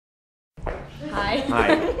Hi.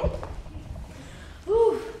 Hi.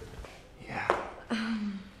 Whew. Yeah.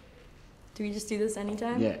 Do we just do this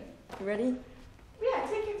anytime? Yeah. You ready? Yeah,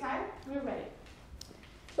 take your time. We're ready.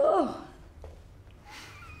 Oh.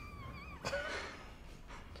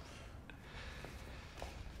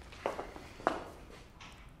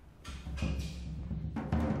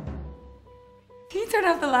 Can you turn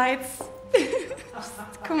off the lights?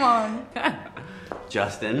 Come on.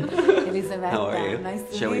 Justin. Elizabeth, How are you? Nice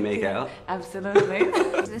to Shall we meet make you. out? Absolutely.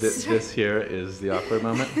 This here is the awkward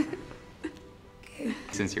moment.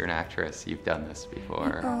 Since you're an actress, you've done this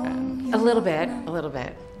before. And... A little bit.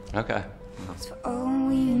 Okay. I'll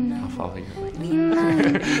follow your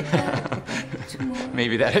lead.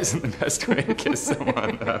 Maybe that isn't the best way to kiss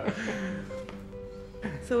someone.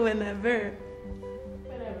 So whenever.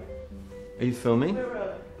 Are you filming?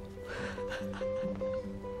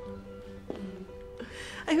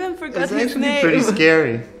 I even forgot It's his actually name. pretty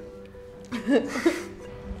scary.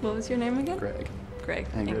 What was your name again? Greg. Greg.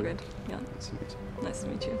 Ingrid. Yeah. Nice to meet you. Nice to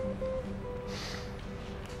meet you.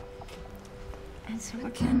 And so I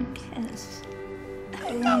can kiss.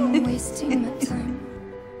 I'm wasting my time.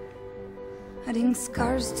 Adding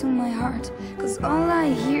scars to my heart. Cause all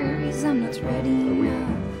I hear is I'm not ready now.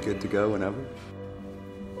 Good to go whenever.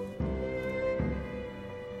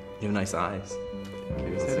 You have nice eyes. So do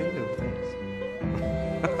you.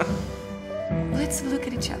 Let's look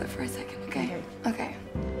at each other for a second, okay? Okay.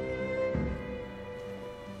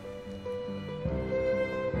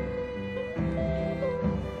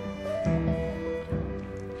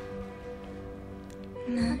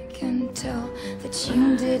 And I can tell that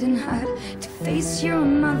you didn't have to face your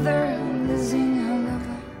mother losing her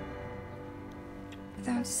lover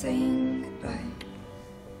without saying goodbye.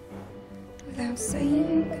 Without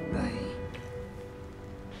saying goodbye.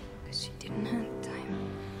 Cause she didn't have time.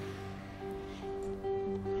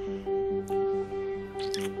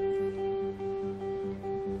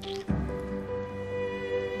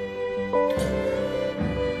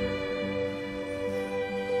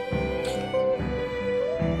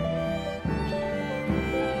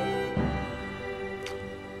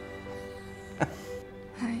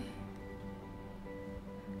 I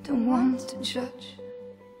don't want to judge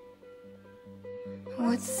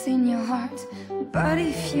what's in your heart, but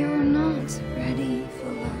if you're not ready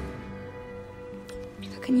for love,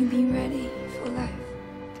 how can you be ready for life?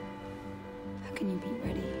 How can you be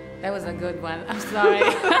ready? That was a good one. I'm sorry.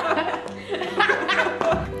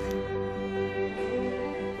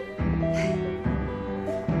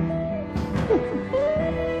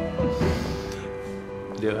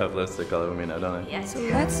 You do have lipstick all over me now, don't I? Yes. So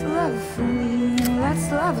let's love fully,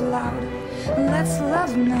 let's love loud, let's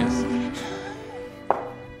love now.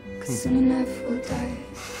 Cause soon enough we'll die.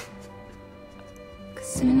 Cause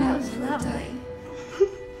soon enough we'll die.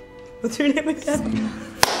 What's your name again?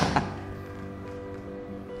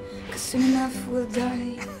 Cause soon enough we'll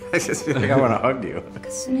die. I just feel like I want to hug you.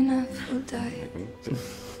 Cause soon enough we'll die.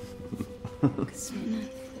 Cause soon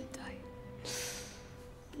enough we'll die.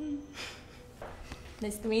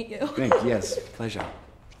 Nice to meet you. Thank you. Yes, pleasure.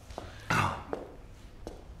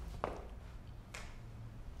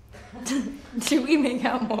 Should we make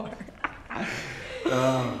out more?